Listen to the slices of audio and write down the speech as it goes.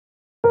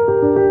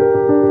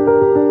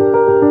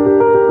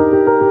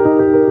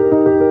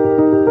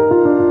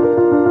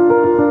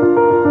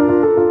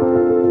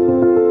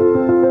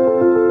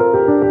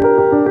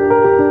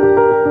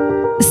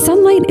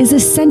sunlight is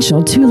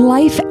essential to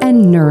life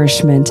and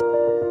nourishment.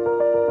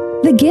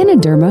 The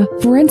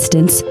Ganoderma, for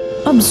instance,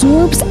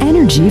 absorbs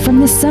energy from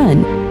the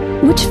sun,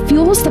 which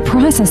fuels the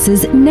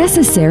processes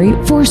necessary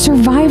for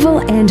survival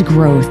and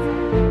growth.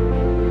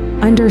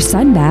 Under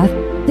sunbath,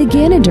 the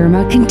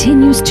Ganoderma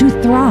continues to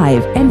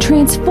thrive and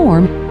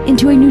transform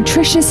into a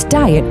nutritious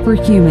diet for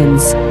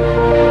humans.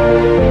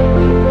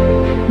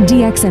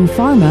 DXN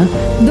Pharma,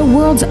 the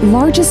world's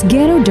largest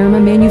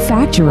Ganoderma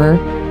manufacturer,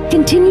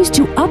 continues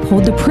to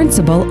uphold the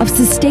principle of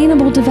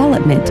sustainable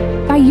development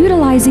by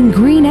utilizing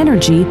green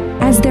energy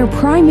as their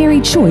primary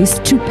choice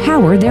to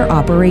power their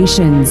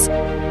operations.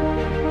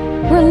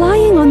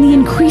 Relying on the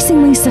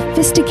increasingly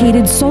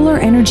sophisticated solar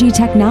energy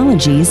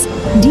technologies,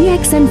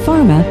 DXN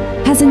Pharma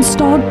has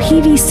installed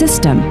PV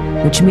system,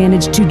 which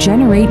managed to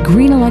generate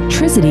green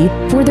electricity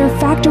for their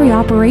factory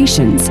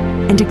operations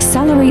and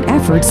accelerate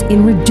efforts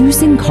in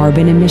reducing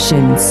carbon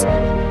emissions.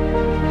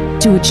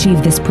 To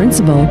achieve this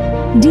principle,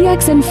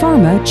 DXN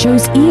Pharma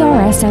chose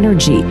ERS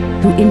Energy,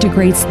 who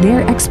integrates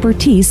their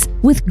expertise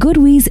with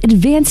GoodWe's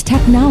advanced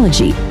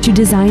technology to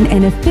design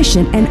an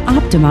efficient and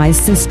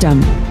optimized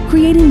system,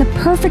 creating the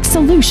perfect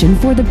solution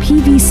for the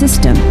PV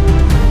system.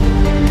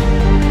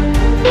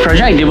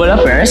 Project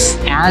developers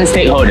and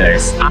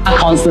stakeholders are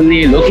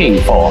constantly looking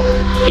for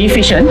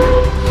efficient,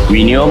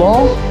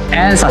 renewable,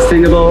 and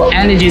sustainable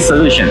energy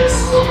solutions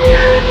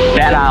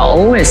that are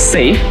always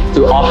safe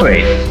to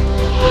operate,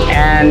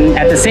 and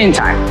at the same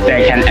time,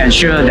 they can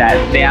ensure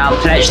that they are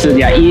pledged to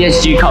their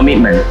ESG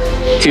commitment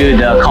to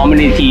the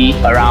community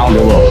around the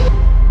world.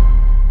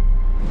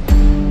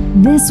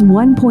 This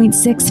 1.6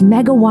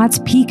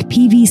 megawatts peak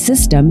PV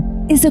system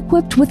is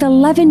equipped with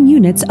 11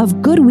 units of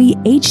GoodWe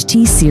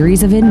HT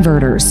series of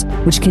inverters,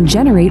 which can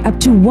generate up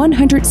to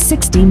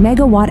 160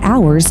 megawatt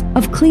hours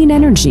of clean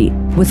energy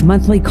with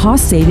monthly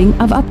cost saving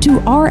of up to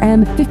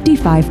Rm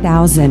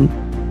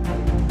 55,000.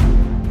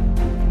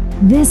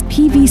 This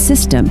PV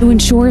system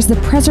ensures the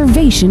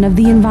preservation of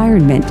the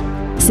environment,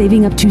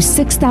 saving up to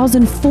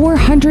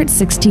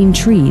 6,416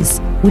 trees,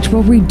 which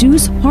will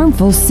reduce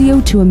harmful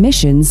CO2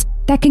 emissions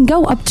that can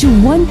go up to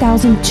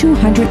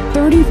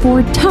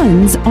 1,234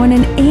 tons on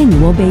an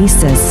annual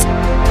basis.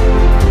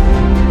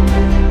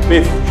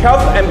 With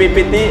 12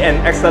 Mbpt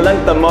and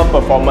excellent thermal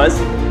performance,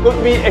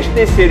 GoodWe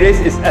HT series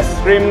is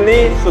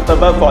extremely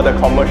suitable for the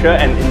commercial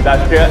and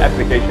industrial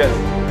applications.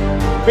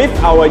 With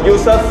our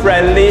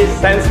user-friendly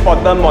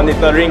SensePortal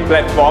monitoring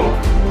platform,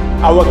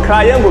 our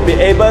client will be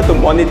able to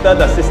monitor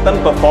the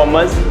system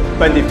performance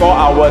 24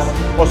 hours,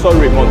 also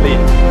remotely.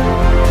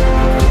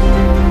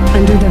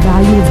 Under the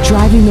value of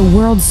driving the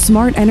world's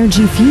smart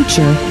energy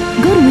future,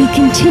 GoodWe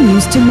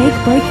continues to make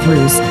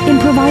breakthroughs in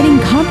providing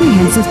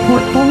comprehensive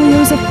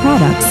portfolios of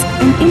products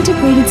and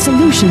integrated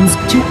solutions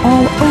to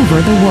all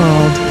over the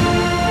world.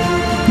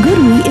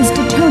 GoodWe is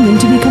determined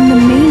to become the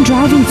main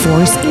driving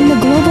force in the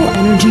global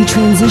energy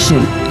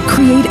transition,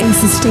 create a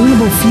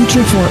sustainable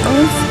future for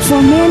Earth,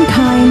 for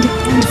mankind,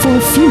 and for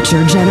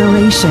future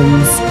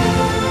generations.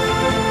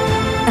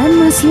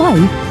 Endless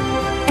life,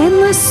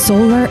 endless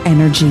solar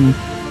energy.